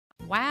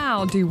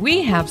Wow, do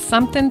we have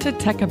something to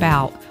tech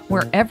about,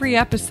 where every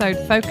episode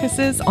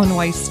focuses on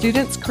ways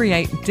students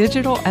create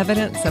digital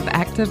evidence of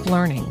active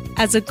learning.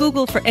 As a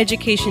Google for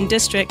Education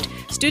district,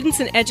 students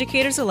and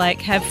educators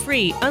alike have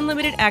free,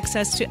 unlimited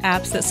access to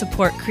apps that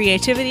support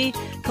creativity,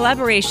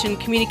 collaboration,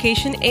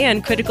 communication,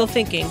 and critical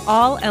thinking,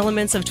 all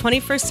elements of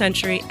 21st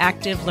century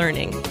active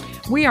learning.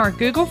 We are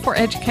Google for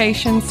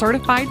Education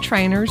certified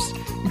trainers,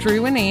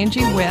 Drew and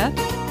Angie with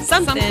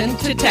Something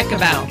to Tech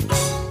About.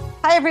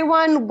 Hi,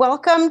 everyone.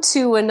 Welcome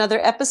to another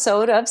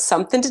episode of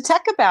Something to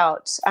Tech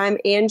About. I'm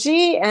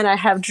Angie, and I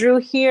have Drew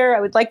here. I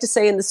would like to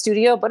say in the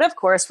studio, but of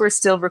course, we're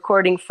still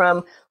recording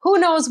from who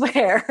knows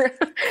where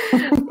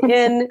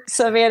in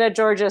Savannah,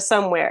 Georgia,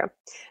 somewhere.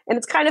 And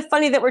it's kind of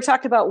funny that we're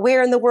talking about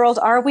where in the world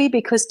are we,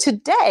 because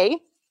today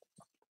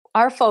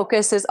our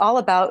focus is all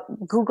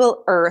about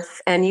Google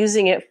Earth and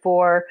using it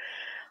for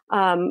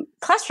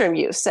classroom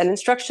use and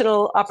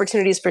instructional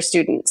opportunities for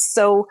students.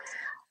 So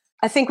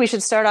I think we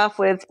should start off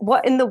with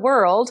what in the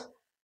world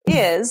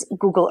is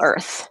Google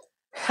Earth?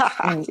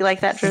 You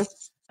like that, Drew?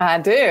 I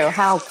do.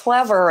 How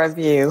clever of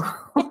you.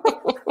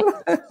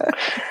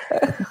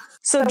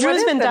 So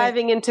Drew's been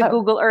diving into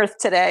Google Earth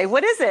today.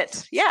 What is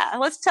it? Yeah,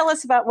 let's tell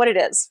us about what it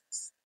is.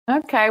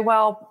 Okay,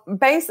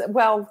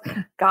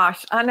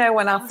 gosh, I know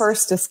when I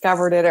first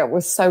discovered it, it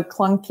was so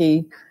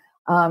clunky.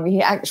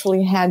 You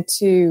actually had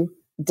to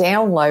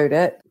download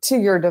it to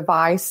your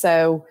device.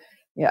 So,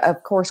 yeah,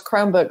 of course,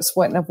 Chromebooks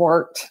wouldn't have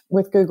worked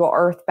with Google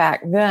Earth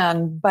back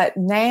then, but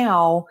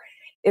now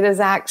it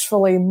is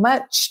actually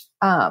much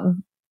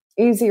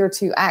easier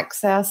to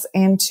access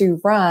and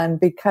to run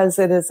because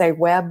it is a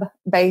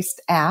web-based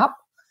app,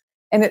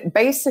 and it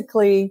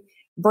basically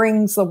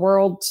brings the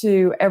world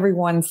to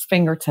everyone's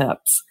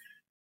fingertips.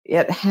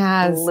 It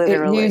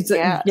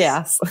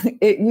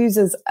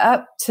uses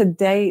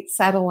up-to-date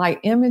satellite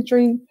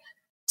imagery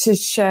to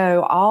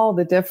show all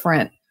the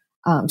different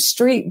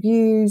street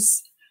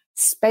views,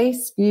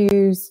 space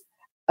views,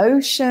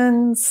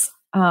 oceans,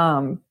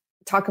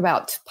 talk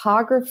about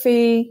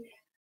topography,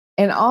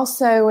 and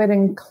also it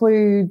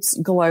includes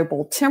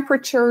global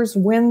temperatures,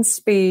 wind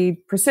speed,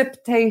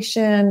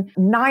 precipitation,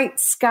 night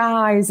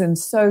skies, and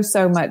so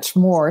much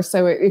more.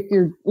 So if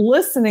you're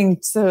listening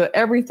to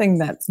everything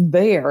that's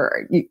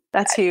there,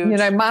 that's huge. You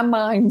know, my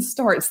mind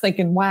starts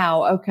thinking,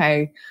 wow,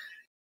 okay,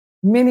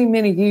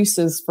 many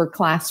uses for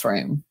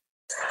classroom.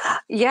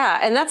 Yeah,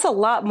 and that's a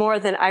lot more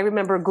than I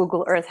remember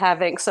Google Earth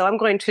having. So I'm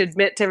going to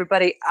admit to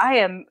everybody,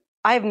 I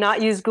have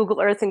not used Google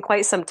Earth in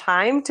quite some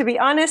time, to be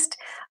honest.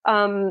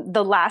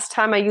 The last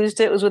time I used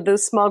it was with a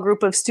small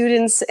group of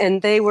students,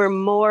 and they were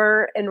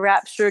more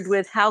enraptured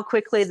with how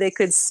quickly they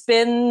could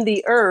spin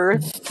the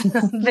Earth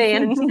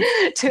than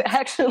to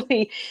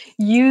actually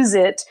use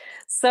it.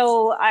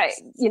 So I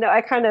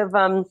kind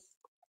of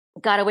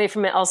got away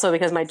from it also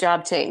because my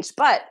job changed.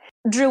 But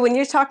Drew, when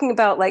you're talking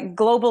about like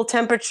global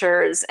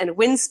temperatures and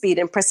wind speed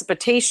and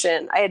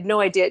precipitation, I had no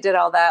idea it did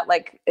all that.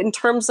 Like in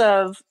terms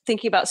of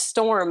thinking about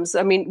storms,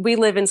 I mean, we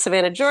live in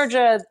Savannah,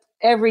 Georgia.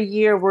 Every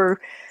year we're,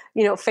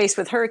 faced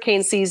with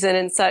hurricane season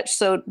and such.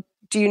 So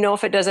do you know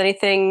if it does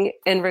anything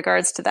in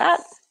regards to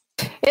that?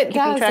 It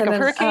does. Keeping track of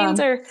hurricanes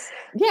or?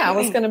 Yeah, I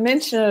was going to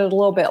mention it a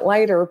little bit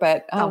later,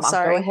 but I'll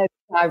go ahead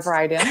and dive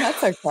right in.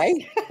 That's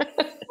okay.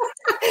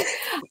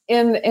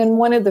 In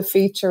one of the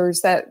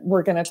features that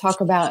we're going to talk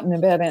about in a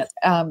minute,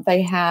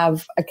 they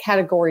have a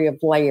category of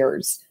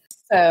layers.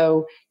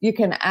 So you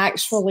can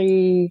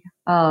actually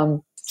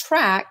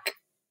track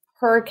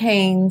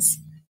hurricanes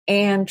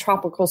and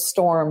tropical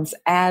storms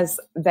as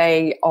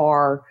they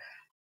are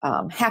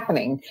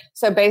happening.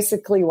 So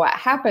basically what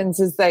happens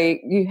is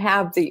you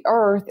have the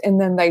Earth,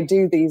 and then they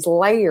do these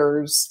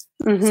layers.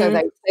 Mm-hmm. So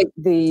they take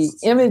the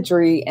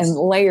imagery and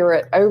layer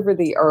it over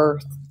the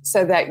Earth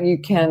so that you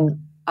can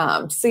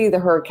see the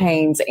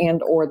hurricanes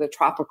and or the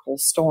tropical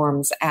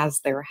storms as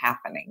they're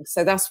happening.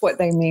 So that's what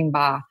they mean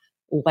by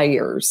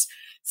layers.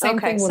 Same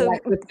thing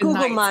with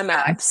Google My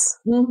Maps.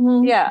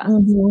 Mm-hmm. Yeah.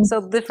 Mm-hmm.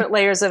 So different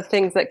layers of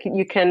things that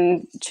you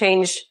can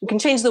change. You can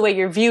change the way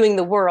you're viewing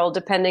the world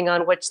depending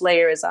on which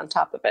layer is on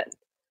top of it.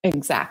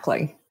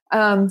 Exactly.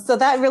 So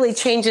that really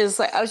changes.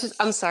 Like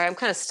I'm sorry, I'm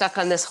kind of stuck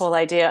on this whole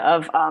idea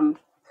of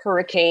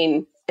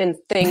hurricane and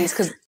things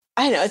because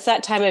I know it's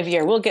that time of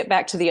year. We'll get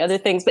back to the other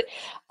things, but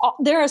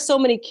there are so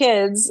many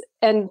kids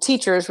and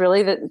teachers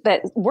really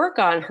that work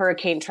on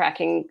hurricane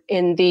tracking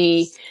in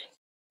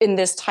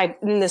this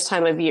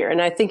time of year.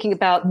 And I'm thinking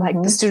about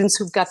like the students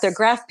who've got their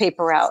graph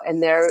paper out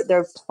and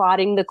they're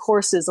plotting the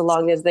courses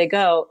along as they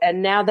go.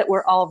 And now that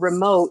we're all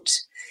remote,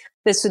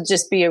 this would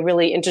just be a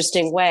really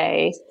interesting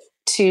way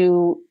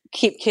to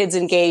keep kids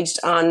engaged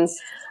on,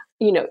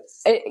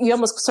 you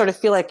almost sort of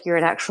feel like you're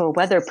an actual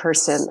weather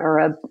person or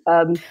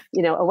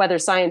a weather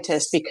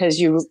scientist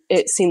because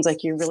it seems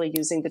like you're really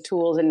using the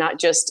tools and not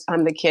just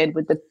I'm the kid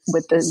with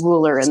the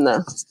ruler and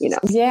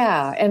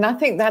Yeah. And I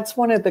think that's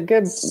one of the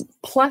good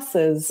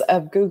pluses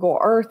of Google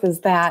Earth is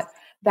that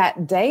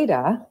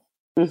data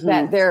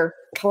that they're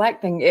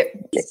collecting,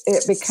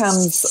 it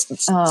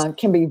becomes,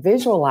 can be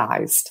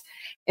visualized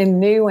in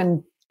new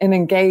and in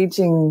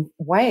engaging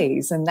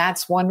ways. And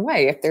that's one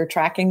way. If they're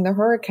tracking the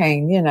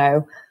hurricane,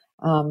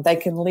 they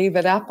can leave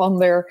it up on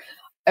their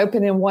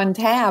open in one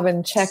tab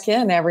and check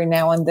in every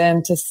now and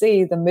then to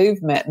see the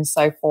movement and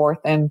so forth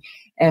and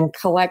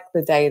collect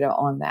the data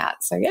on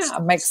that. So yeah,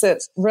 it makes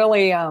it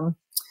really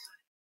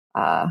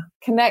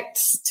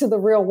connects to the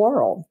real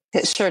world.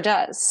 It sure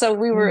does. So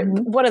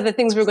one of the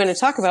things we were going to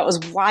talk about was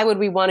why would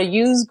we want to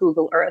use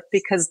Google Earth?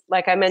 Because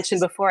like I mentioned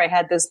before, I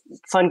had this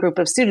fun group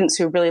of students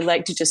who really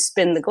like to just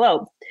spin the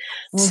globe.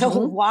 So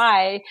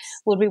why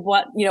would we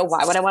want,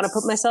 why would I want to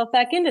put myself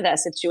back into that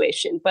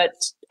situation? But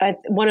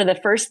one of the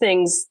first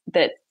things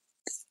that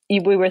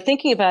we were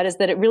thinking about is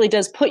that it really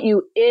does put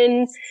you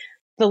in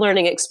the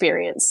learning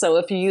experience. So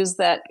if you use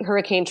that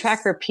hurricane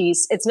tracker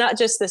piece, it's not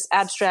just this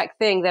abstract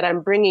thing that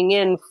I'm bringing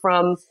in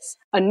from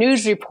a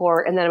news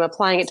report and then I'm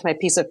applying it to my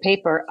piece of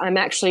paper. I'm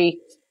actually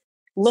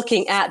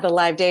looking at the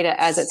live data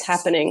as it's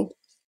happening.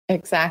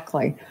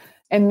 Exactly.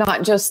 And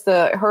not just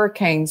the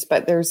hurricanes,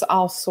 but there's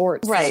all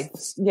sorts. Right.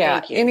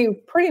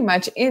 Pretty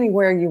much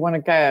anywhere you want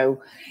to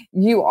go,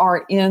 you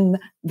are in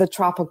the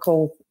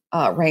tropical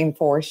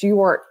rainforest. You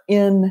are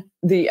in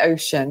the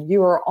ocean.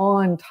 You are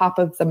on top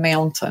of the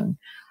mountain.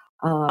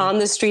 On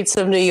the streets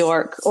of New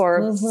York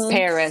or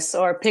Paris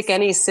or pick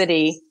any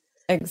city.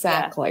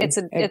 Exactly. Yeah,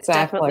 it's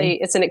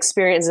definitely, it's an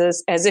experience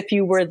as if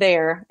you were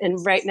there. And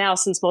right now,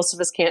 since most of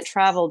us can't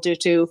travel due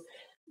to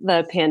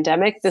the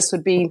pandemic, this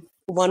would be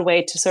one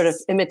way to sort of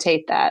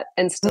imitate that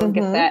and still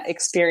get that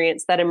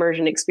experience, that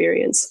immersion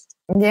experience.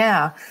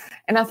 Yeah.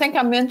 And I think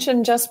I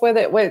mentioned just with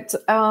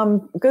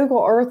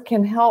Google Earth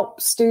can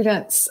help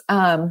students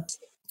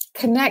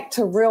connect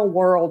to real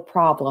world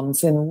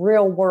problems and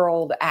real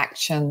world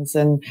actions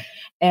and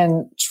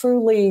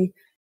truly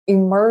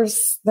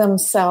immerse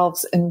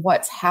themselves in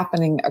what's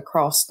happening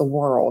across the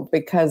world.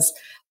 Because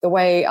the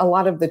way a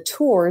lot of the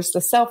tours,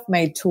 the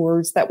self-made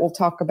tours that we'll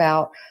talk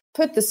about,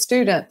 put the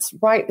students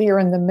right there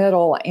in the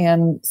middle,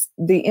 and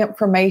the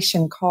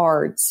information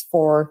cards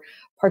for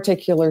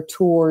particular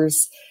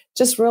tours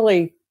just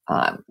really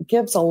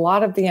gives a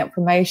lot of the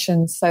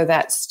information so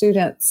that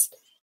students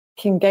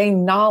can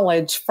gain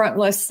knowledge from,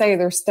 let's say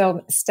they're still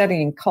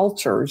studying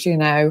cultures,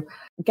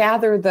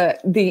 gather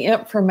the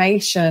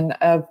information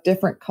of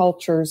different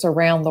cultures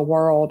around the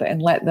world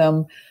and let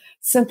them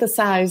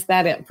synthesize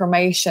that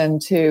information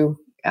to,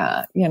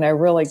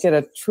 really get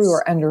a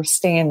truer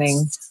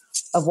understanding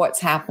of what's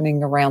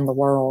happening around the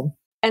world.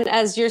 And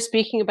as you're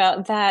speaking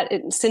about that,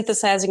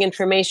 synthesizing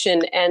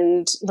information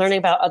and learning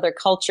about other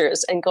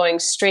cultures and going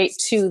straight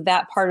to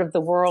that part of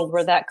the world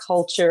where that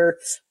culture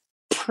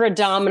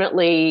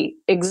predominantly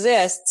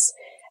exists,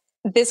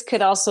 this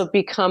could also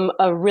become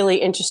a really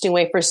interesting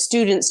way for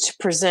students to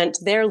present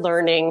their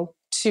learning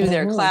to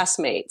their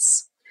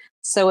classmates.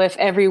 So if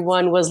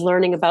everyone was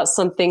learning about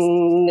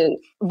something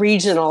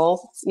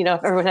regional,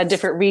 if everyone had a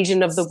different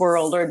region of the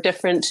world or a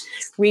different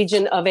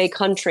region of a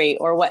country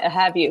or what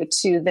have you,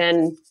 to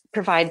then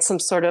provide some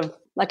sort of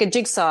like a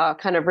jigsaw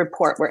kind of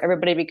report where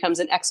everybody becomes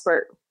an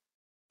expert.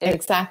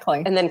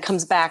 Exactly. And then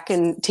comes back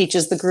and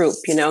teaches the group,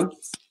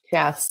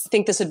 Yes. I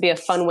think this would be a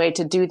fun way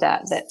to do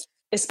that,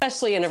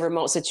 especially in a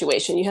remote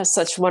situation, you have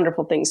such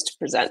wonderful things to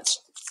present.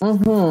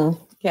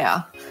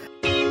 Yeah.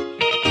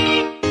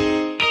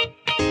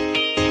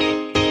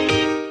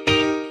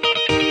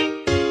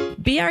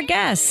 Be our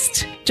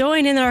guest.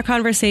 Join in our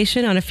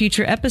conversation on a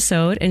future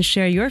episode and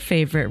share your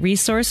favorite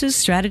resources,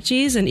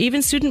 strategies, and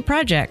even student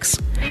projects.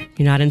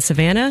 You're not in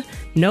Savannah?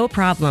 No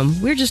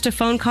problem. We're just a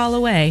phone call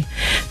away.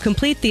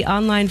 Complete the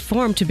online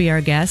form to be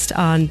our guest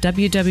on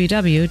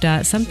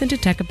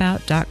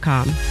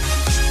www.somethingtotechAbout.com.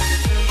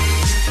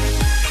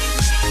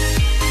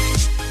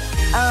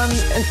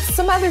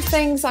 Some other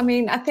things,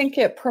 I think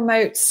it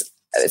promotes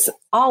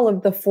all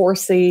of the 4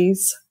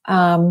 C's,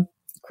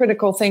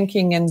 critical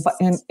thinking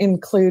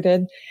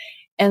included.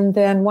 And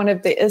then one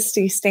of the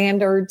ISTE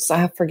standards,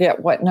 I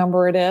forget what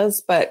number it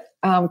is, but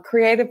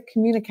creative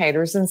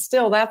communicators. And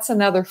still, that's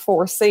another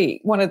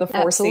 4C, one of the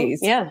 4 C's.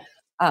 Yeah.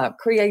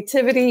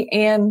 Creativity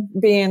and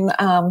being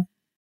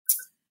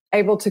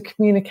able to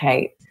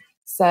communicate.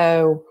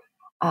 So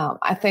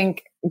I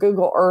think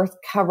Google Earth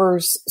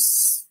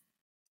covers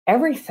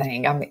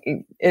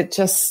everything. It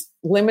just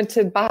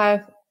limited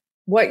by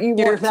what you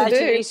want to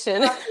do.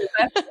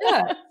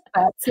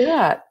 That's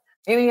it.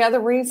 Any other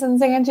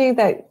reasons, Angie,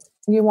 that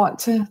you want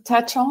to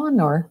touch on,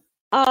 or?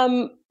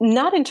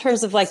 Not in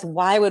terms of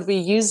why would we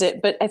use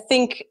it, but I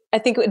think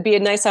it would be a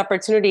nice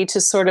opportunity to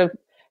sort of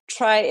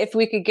try if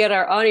we could get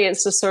our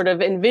audience to sort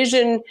of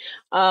envision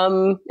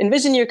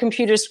your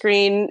computer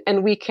screen,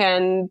 and we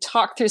can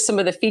talk through some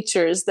of the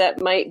features that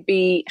might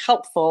be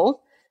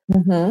helpful.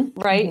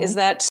 Right? Is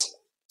that?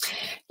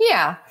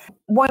 Yeah.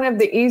 One of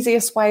the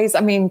easiest ways,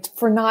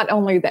 for not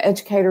only the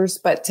educators,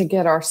 but to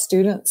get our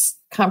students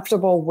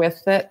comfortable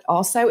with it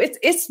also.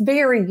 It's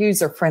very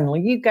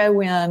user-friendly. You go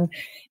in,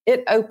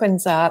 it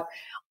opens up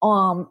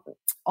on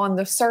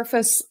the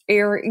surface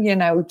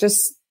area,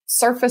 just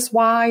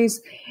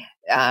surface-wise.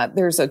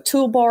 There's a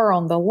toolbar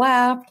on the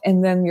left,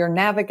 and then your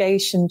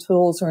navigation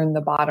tools are in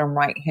the bottom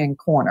right-hand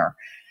corner.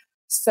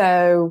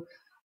 So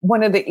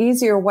one of the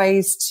easier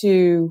ways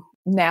to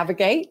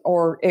navigate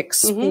or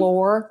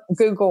explore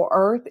Google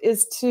Earth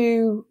is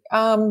to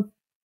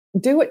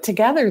do it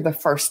together the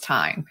first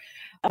time.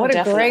 What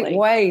a great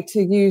way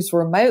to use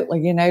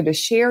remotely, to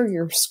share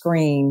your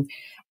screen.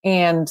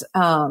 And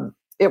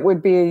it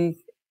would be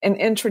an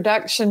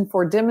introduction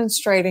for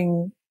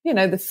demonstrating,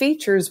 the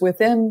features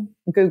within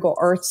Google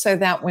Earth so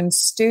that when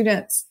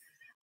students,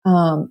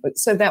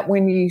 so that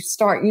when you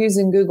start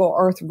using Google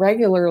Earth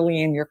regularly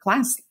in your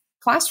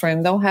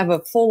classroom, they'll have a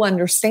full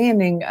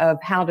understanding of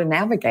how to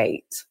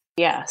navigate.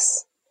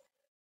 Yes.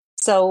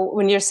 So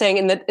when you're saying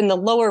in the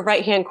lower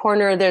right-hand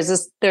corner, there's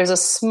a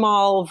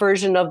small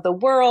version of the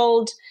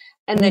world,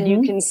 and then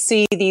you can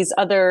see these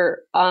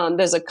other,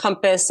 there's a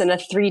compass and a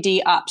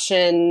 3D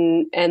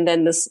option, and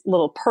then this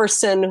little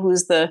person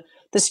who's the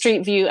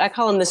street view. I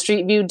call him the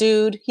street view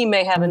dude. He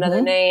may have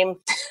another name.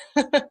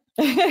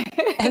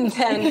 And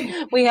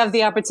then we have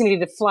the opportunity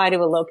to fly to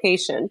a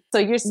location. So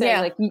you're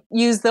saying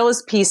use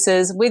those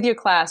pieces with your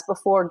class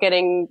before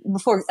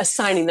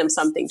assigning them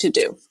something to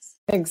do.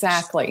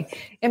 Exactly.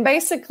 And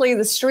basically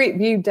the street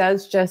view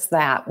does just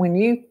that. When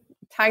you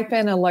type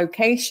in a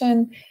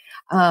location,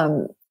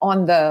 on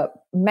the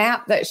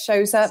map that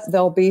shows up,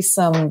 there'll be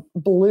some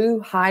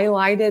blue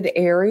highlighted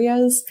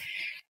areas.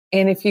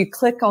 And if you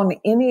click on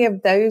any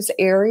of those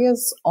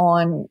areas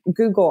on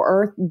Google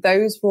Earth,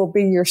 those will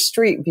be your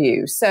street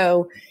view.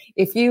 So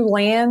if you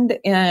land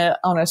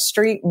on a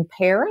street in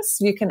Paris,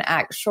 you can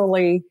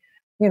actually,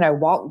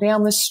 walk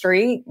down the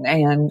street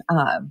and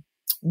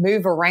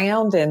move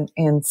around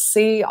and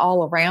see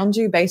all around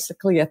you,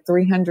 basically a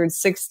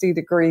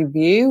 360-degree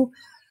view.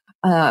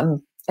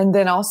 And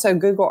then also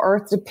Google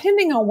Earth,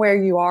 depending on where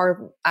you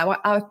are,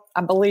 I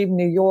believe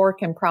New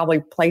York and probably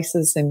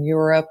places in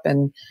Europe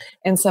and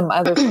some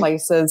other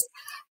places,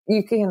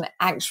 you can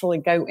actually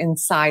go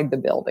inside the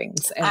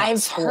buildings. And I've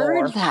explore.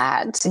 heard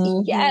that.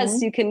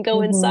 Yes, you can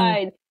go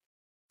inside.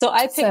 So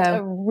I picked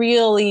a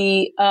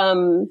really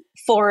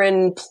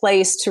foreign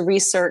place to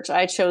research.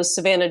 I chose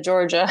Savannah,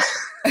 Georgia,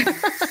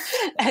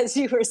 as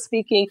you were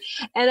speaking.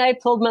 And I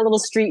pulled my little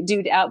street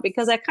dude out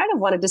because I kind of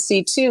wanted to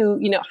see too,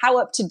 how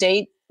up to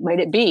date might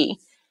it be?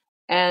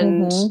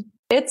 And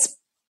it's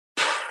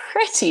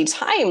pretty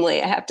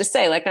timely, I have to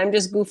say. Like, I'm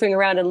just goofing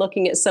around and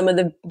looking at some of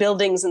the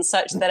buildings and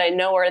such that I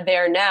know are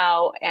there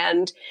now.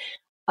 And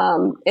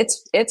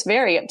it's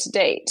very up to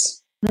date.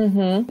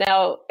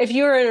 Now, if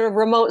you're in a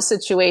remote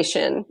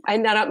situation, I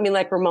don't mean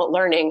like remote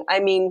learning.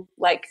 I mean,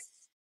 like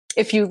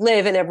if you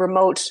live in a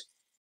remote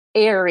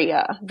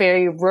area,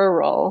 very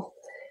rural,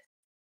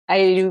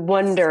 I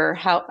wonder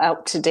how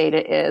up to date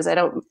it is. I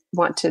don't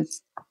want to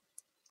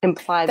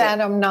imply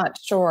that. I'm not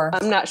sure.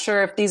 I'm not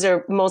sure if these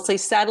are mostly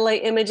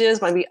satellite images.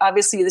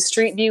 Obviously the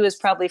street view is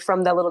probably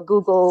from the little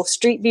Google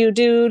Street View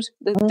dude,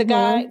 the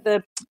guy,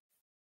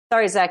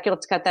 sorry, Zach, you'll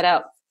have to cut that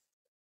out.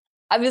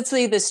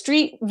 Obviously the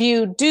Street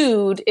View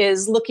dude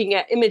is looking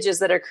at images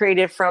that are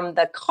created from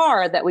the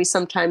car that we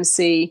sometimes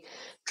see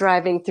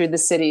driving through the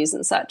cities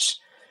and such.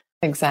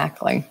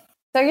 Exactly.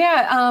 So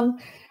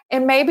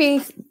and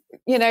maybe,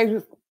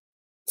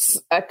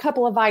 a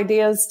couple of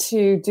ideas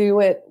to do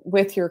it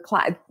with your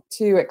class,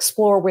 to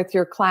explore with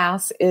your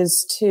class,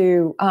 is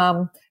to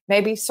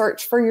maybe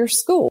search for your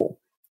school.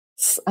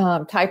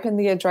 Type in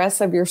the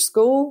address of your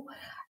school,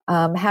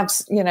 have,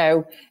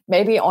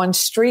 maybe on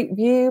Street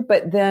View,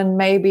 but then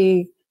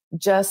maybe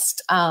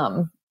just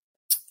from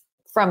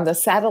the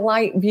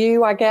satellite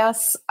view, I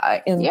guess,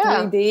 in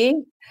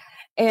 3D.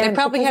 And they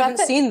probably haven't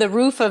seen the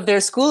roof of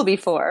their school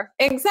before.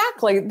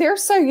 Exactly. They're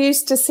so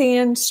used to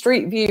seeing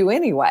Street View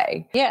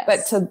anyway. Yes.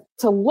 But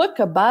to look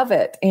above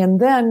it, and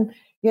then,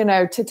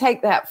 to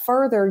take that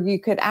further, you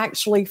could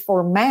actually,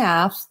 for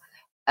math,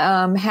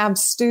 have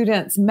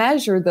students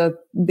measure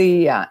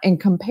the and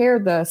compare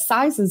the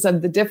sizes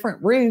of the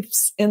different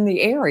roofs in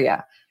the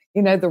area.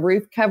 The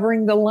roof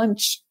covering the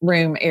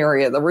lunchroom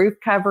area, the roof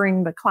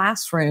covering the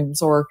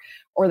classrooms, or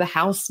the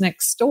house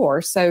next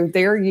door. So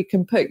there you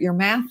can put your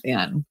math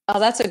in. Oh,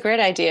 that's a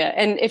great idea.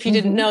 And if you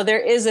didn't know,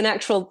 there's a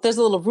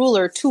little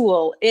ruler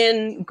tool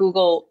in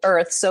Google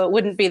Earth. So it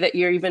wouldn't be that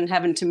you're even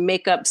having to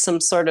make up some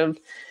sort of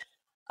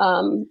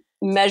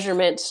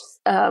measurement.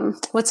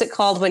 What's it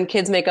called when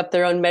kids make up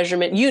their own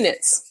measurement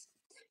units?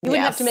 You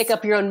wouldn't have to make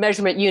up your own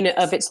measurement unit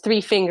of it's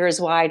 3 fingers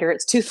wide or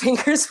it's 2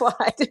 fingers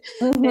wide.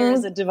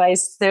 There's a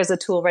device, there's a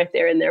tool right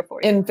there in there for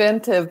you.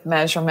 Inventive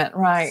measurement,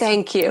 right.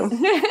 Thank you.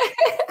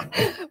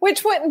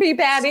 Which wouldn't be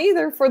bad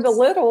either for the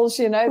littles,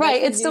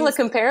 Right, it's still a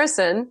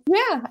comparison.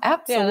 Yeah,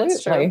 absolutely. Yeah,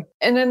 that's true.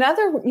 And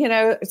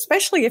another,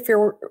 especially if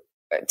you're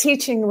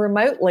teaching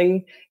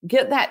remotely,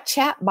 get that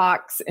chat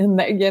box in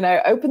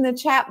the, open the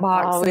chat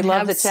box. Oh, we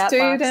love the chat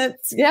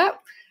box. Yep.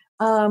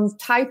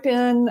 Type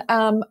in,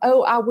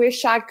 I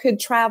wish I could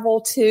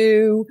travel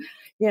to,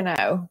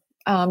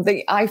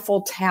 the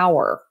Eiffel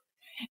Tower.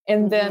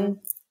 And then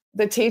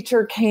the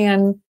teacher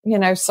can,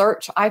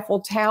 search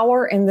Eiffel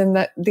Tower, and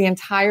then the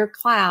entire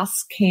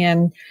class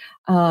can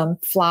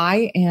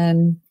fly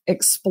and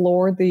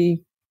explore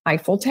the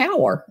Eiffel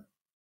Tower.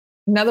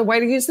 another way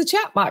to use the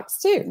chat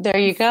box too. There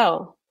you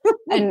go.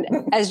 And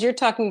as you're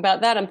talking about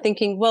that, I'm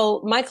thinking,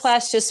 well, my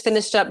class just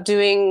finished up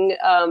doing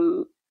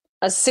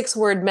a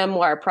 6-word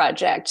memoir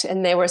project,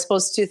 and they were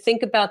supposed to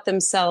think about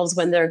themselves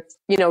when they're,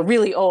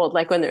 really old,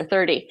 like when they're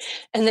 30,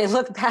 and they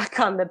look back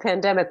on the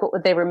pandemic. What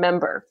would they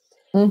remember?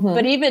 Mm-hmm.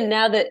 But even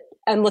now that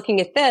I'm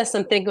looking at this,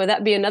 I'm thinking, well,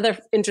 that'd be another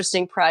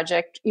interesting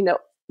project.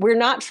 We're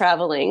not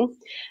traveling,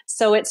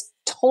 so it's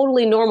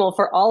totally normal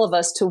for all of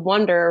us to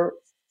wonder,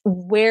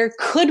 where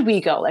could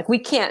we go? Like, we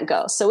can't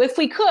go. So if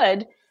we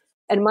could,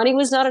 and money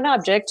was not an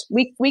object,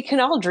 we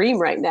can all dream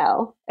right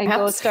now and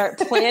go start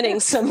planning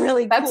some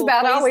really That's cool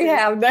about places. all we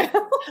have now.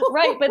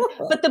 Right.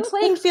 But the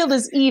playing field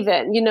is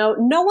even.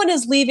 No one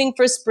is leaving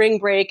for spring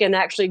break and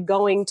actually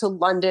going to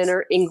London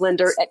or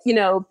England or,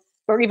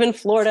 or even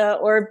Florida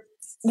or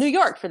New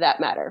York for that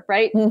matter.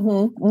 Right.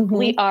 Mm-hmm,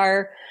 mm-hmm.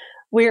 Our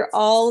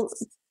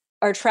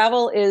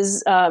travel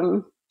is,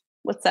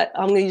 what's that?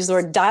 I'm going to use the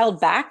word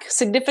dialed back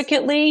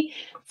significantly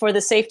for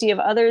the safety of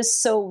others.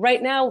 So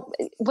right now,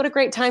 what a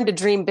great time to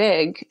dream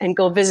big and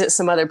go visit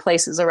some other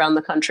places around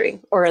the country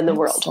or in the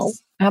world.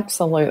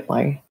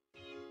 Absolutely.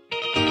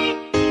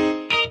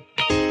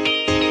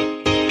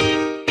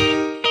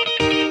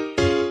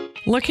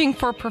 Looking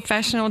for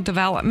professional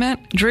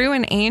development? Drew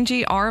and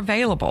Angie are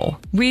available.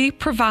 We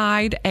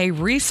provide a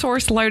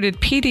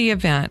resource-loaded PD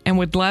event and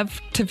would love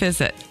to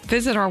visit.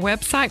 Visit our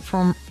website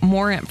for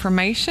more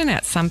information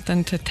at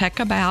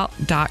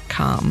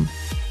somethingtotechAbout.com.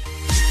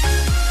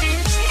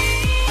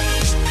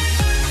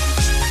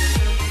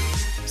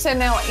 So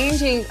now,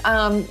 Angie,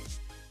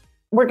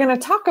 we're going to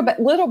talk a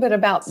little bit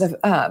about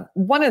the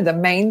one of the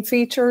main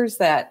features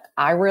that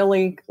I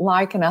really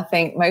like, and I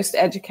think most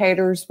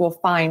educators will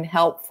find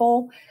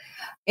helpful.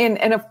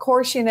 And of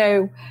course,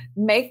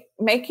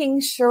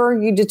 making sure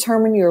you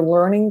determine your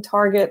learning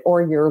target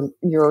or your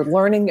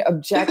learning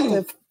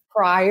objective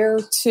prior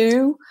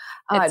to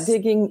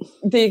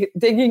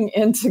digging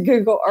into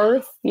Google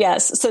Earth.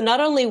 Yes. So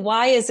not only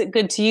why is it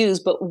good to use,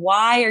 but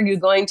why are you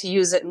going to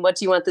use it and what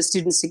do you want the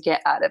students to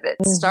get out of it?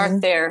 Mm-hmm.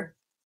 Start there.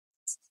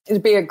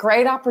 It'd be a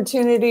great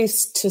opportunity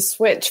to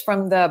switch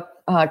from the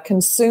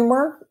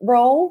consumer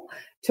role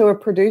to a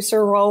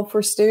producer role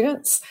for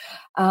students.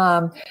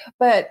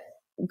 But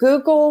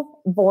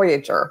Google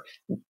Voyager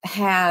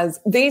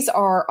these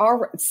are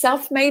our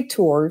self-made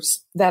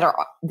tours that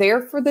are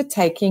there for the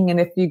taking. And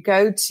if you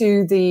go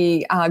to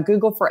the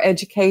Google for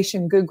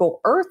Education,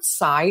 Google Earth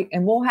site,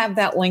 and we'll have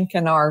that link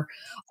in our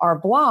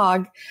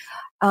blog,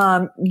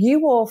 you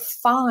will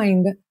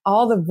find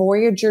all the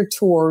Voyager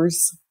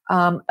tours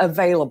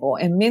available.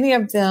 And many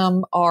of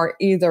them are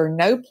either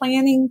no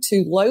planning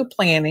to low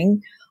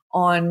planning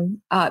on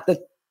the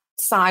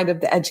side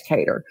of the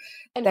educator.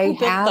 And who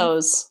built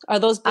those? Are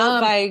those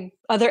built by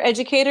other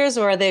educators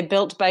or are they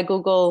built by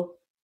Google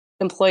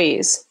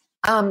employees?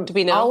 Do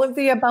we know? All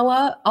the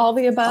above. All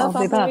the above.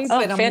 Believe,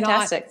 oh,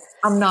 fantastic.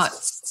 I'm not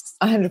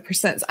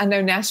 100%. I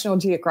know National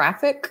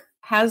Geographic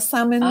has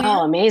some in there.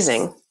 Oh,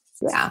 amazing.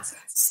 Yeah.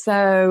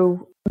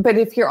 So, but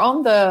if you're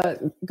on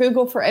the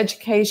Google for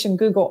Education,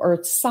 Google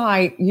Earth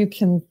site, you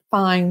can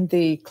find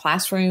the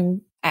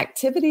classroom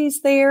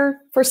activities there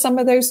for some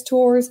of those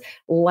tours,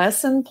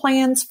 lesson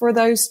plans for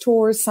those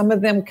tours. Some of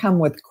them come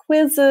with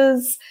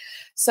quizzes.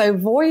 So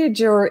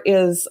Voyager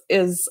is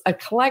a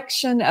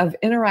collection of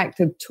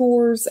interactive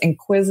tours and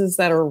quizzes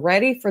that are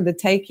ready for the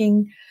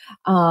taking.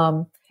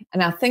 And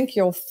I think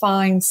you'll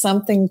find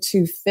something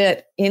to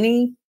fit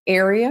any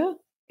area,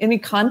 any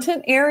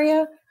content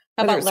area.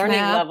 How about learning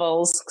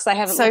levels? Because I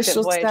haven't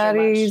social looked at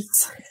Voyager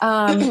studies.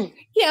 Much.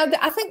 Yeah,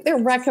 I think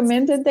they're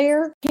recommended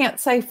there. Can't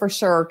say for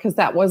sure because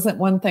that wasn't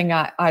one thing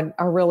I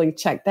really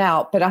checked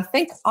out. But I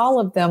think all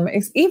of them,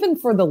 even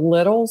for the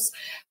littles,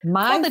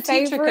 the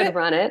teacher could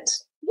run it.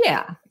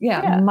 Yeah.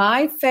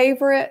 My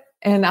favorite,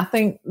 and I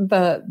think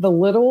the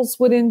littles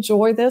would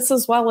enjoy this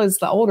as well as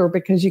the older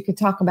because you could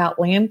talk about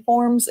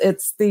landforms.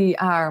 It's the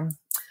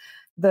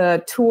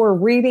tour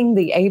reading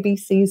the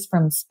ABCs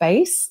from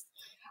space.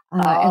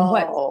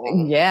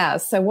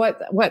 So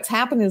what's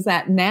happened is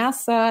that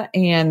NASA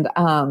and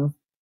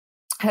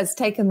has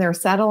taken their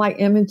satellite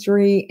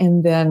imagery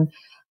and then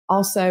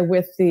also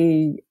with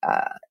the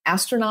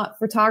astronaut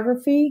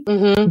photography,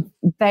 mm-hmm.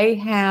 they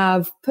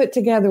have put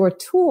together a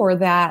tour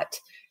that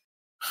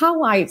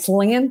highlights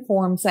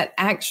landforms that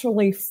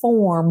actually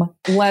form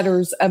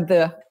letters of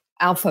the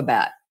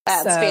alphabet.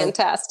 That's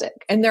fantastic.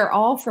 And they're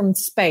all from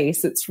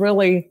space. It's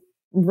really,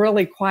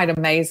 really quite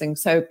amazing.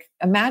 So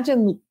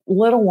imagine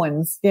little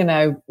ones,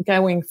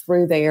 going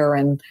through there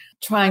and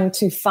trying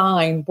to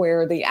find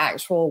where the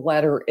actual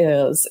letter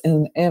is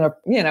in a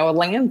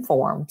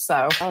landform.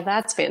 So,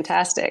 that's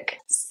fantastic.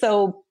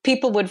 So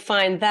people would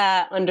find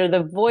that under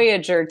the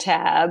Voyager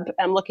tab.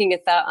 I'm looking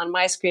at that on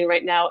my screen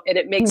right now, and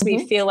it makes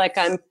mm-hmm. me feel like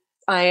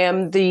I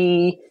am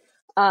the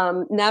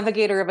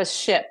navigator of a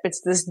ship.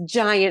 It's this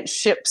giant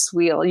ship's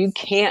wheel. You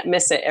can't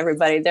miss it,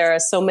 everybody. There are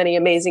so many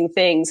amazing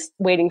things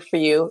waiting for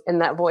you in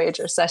that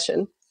Voyager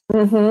session.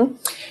 Mm-hmm.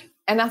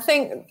 And I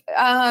think,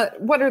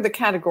 what are the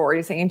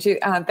categories, Angie?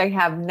 They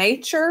have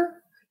nature,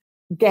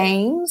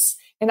 games,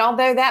 And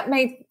although that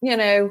may,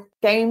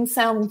 games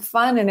sound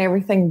fun and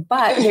everything,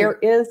 but there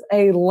is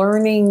a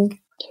learning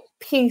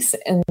piece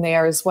in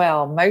there as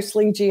well,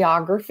 mostly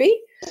geography.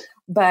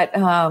 But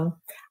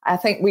I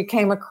think we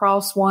came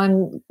across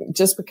one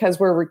just because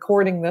we're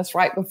recording this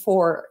right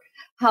before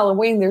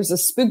Halloween. There's a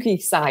spooky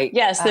site.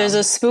 Yes, there's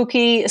a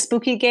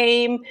spooky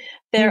game.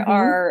 There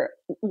are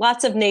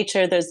lots of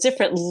nature. There's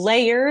different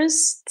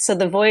layers. So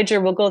the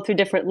Voyager will go through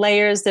different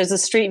layers. There's a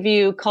street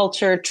view,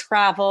 culture,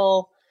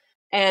 travel,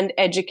 and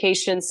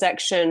education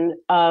section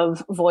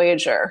of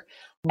Voyager.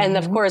 And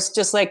of course,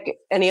 just like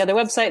any other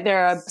website,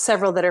 there are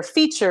several that are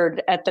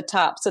featured at the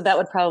top. So that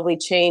would probably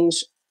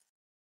change.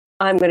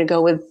 I'm going to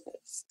go with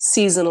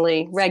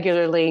seasonally,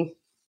 regularly.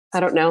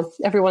 I don't know,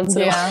 every once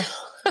in a while.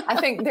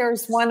 I think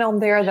there's one on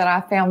there that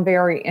I found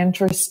very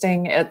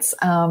interesting. It's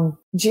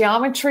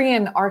geometry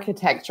and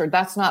architecture.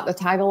 That's not the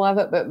title of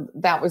it, but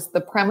that was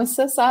the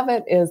premises of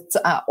it, is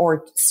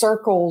or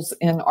circles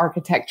in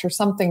architecture,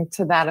 something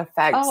to that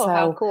effect. Oh, so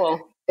how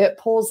cool. It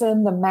pulls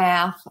in the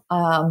math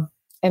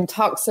and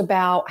talks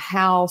about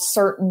how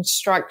certain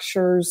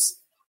structures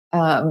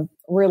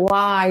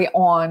rely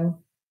on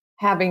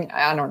having,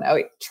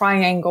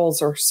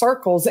 triangles or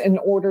circles in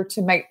order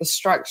to make the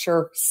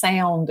structure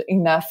sound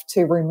enough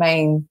to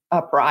remain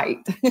upright.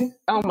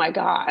 Oh my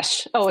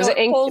gosh. Oh, so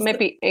it might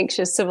be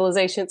Anxious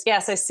Civilizations.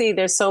 Yes, I see.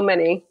 There's so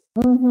many.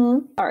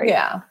 Sorry.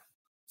 Yeah.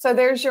 So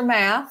there's your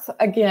math.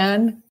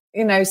 Again,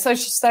 social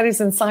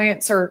studies and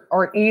science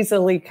are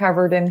easily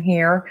covered in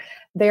here.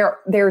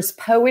 There's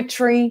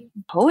poetry.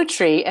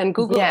 Poetry and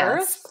Google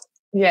Earth?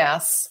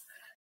 Yes.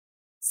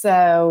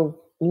 So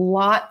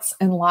lots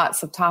and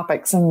lots of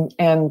topics.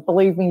 And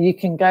believe me, you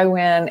can go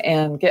in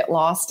and get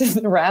lost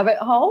in the rabbit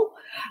hole.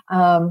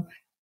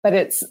 But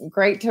it's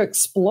great to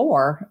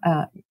explore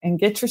and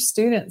get your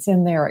students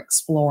in there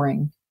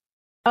exploring.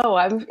 Oh,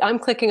 I'm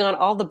clicking on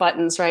all the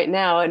buttons right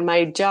now and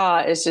my jaw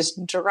is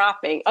just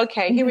dropping.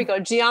 Okay, here we go.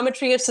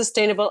 Geometry of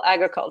sustainable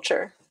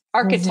agriculture.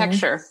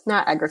 Architecture,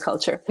 not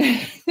agriculture.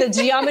 The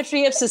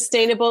geometry of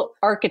sustainable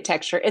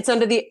architecture. It's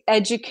under the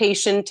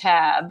education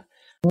tab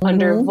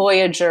under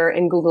Voyager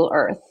and Google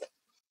Earth.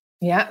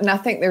 Yeah, and I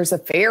think there's a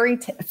fairy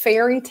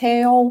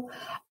tale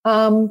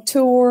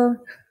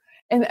tour.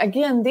 And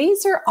again,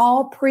 these are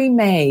all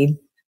pre-made.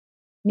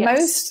 Yes.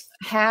 Most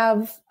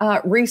have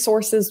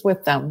resources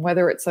with them,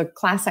 whether it's a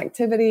class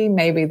activity,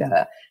 maybe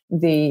a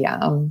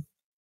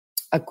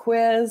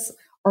quiz,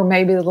 or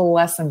maybe the little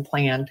lesson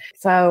plan.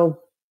 So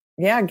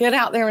yeah, get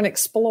out there and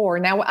explore.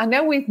 Now, I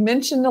know we've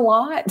mentioned a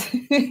lot,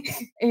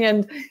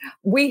 and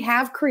we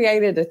have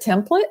created a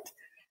template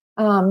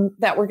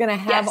that we're going to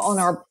have on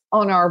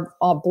our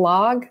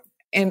blog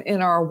and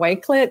in our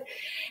Wakelet.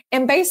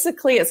 And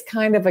basically, it's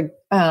kind of a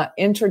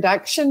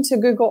introduction to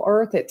Google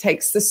Earth. It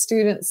takes the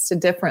students to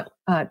different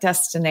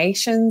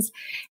destinations,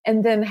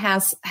 and then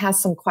has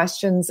some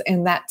questions.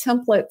 And that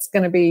template's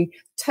going to be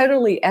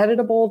totally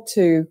editable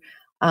to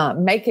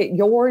make it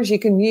yours. You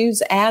can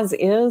use as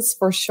is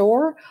for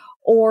sure.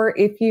 Or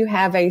if you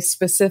have a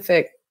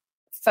specific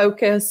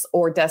focus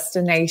or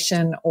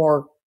destination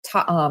or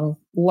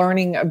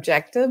learning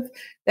objective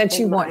that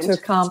you want to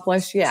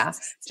accomplish,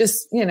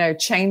 just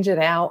change it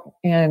out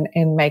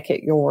and make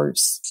it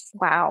yours.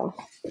 Wow.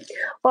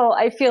 Well,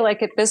 I feel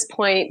like at this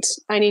point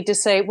I need to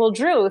say, well,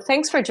 Drew,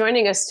 thanks for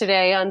joining us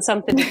today on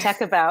Something to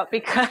Tech About,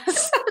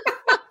 because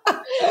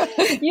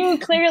you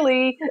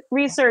clearly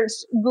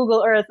researched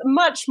Google Earth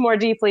much more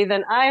deeply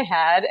than I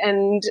had.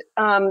 And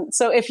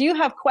so if you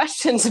have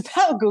questions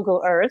about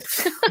Google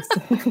Earth,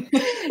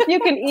 you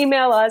can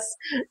email us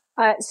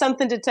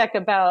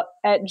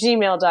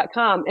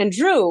somethingtotechabout@gmail.com, and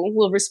Drew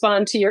will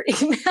respond to your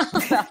email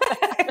about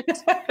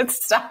that.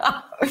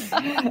 Stop.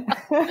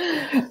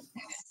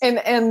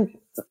 And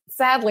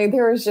sadly,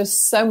 there is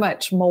just so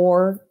much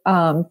more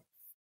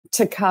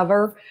to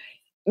cover.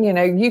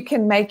 You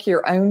can make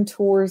your own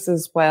tours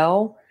as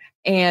well.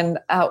 And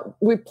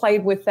we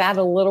played with that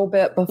a little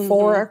bit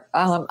before.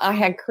 I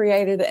had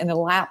created an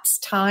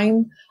elapsed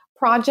time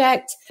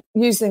project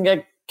using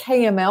a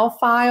KML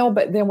file,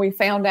 but then we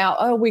found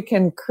out, we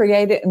can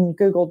create it in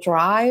Google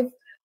Drive,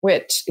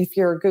 which if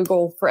you're a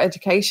Google for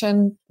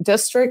Education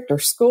district or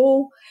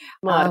school,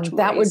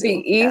 that would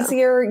be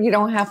easier. You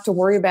don't have to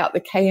worry about the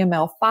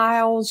KML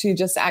files. You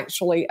just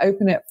actually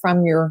open it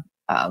from your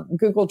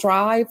Google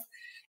Drive,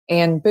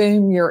 and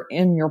boom, you're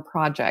in your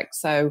project.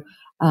 So,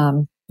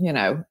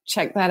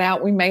 check that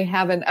out. We may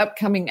have an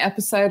upcoming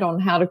episode on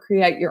how to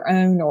create your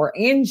own, or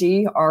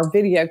Angie, our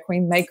video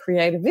queen, may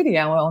create a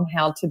video on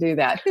how to do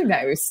that. Who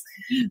knows?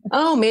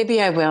 Oh, maybe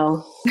I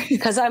will,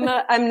 because I'm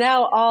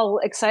now all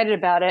excited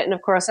about it. And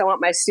of course, I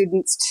want my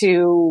students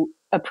to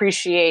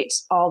appreciate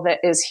all that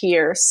is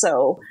here.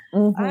 So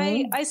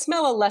I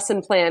smell a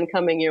lesson plan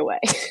coming your way.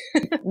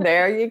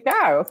 There you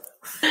go.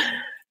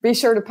 Be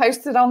sure to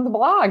post it on the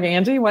blog,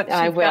 Angie.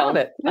 I will.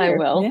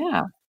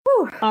 Yeah.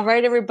 All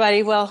right,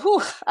 everybody.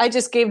 Well, I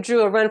just gave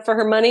Drew a run for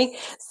her money.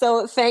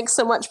 So thanks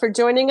so much for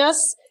joining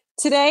us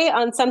today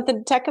on Something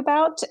to Tech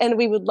About. And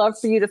we would love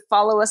for you to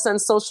follow us on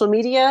social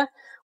media.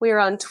 We are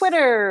on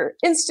Twitter,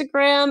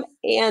 Instagram,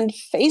 and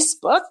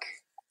Facebook.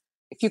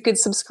 If you could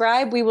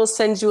subscribe, we will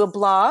send you a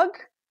blog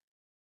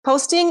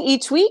posting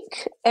each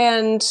week,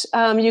 and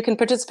you can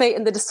participate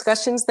in the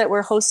discussions that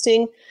we're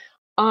hosting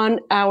on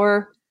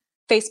our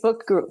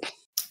Facebook group.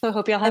 So I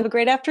hope y'all have a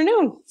great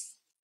afternoon.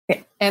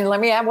 And let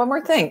me add one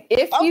more thing.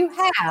 If you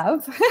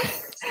have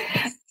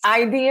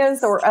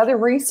ideas or other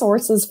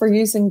resources for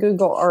using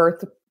Google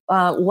Earth,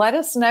 let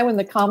us know in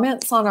the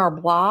comments on our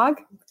blog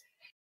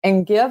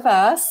and give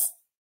us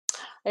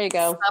there you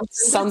go.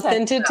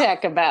 Something to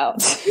tech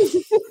about.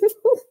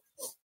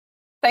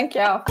 Thank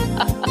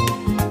you.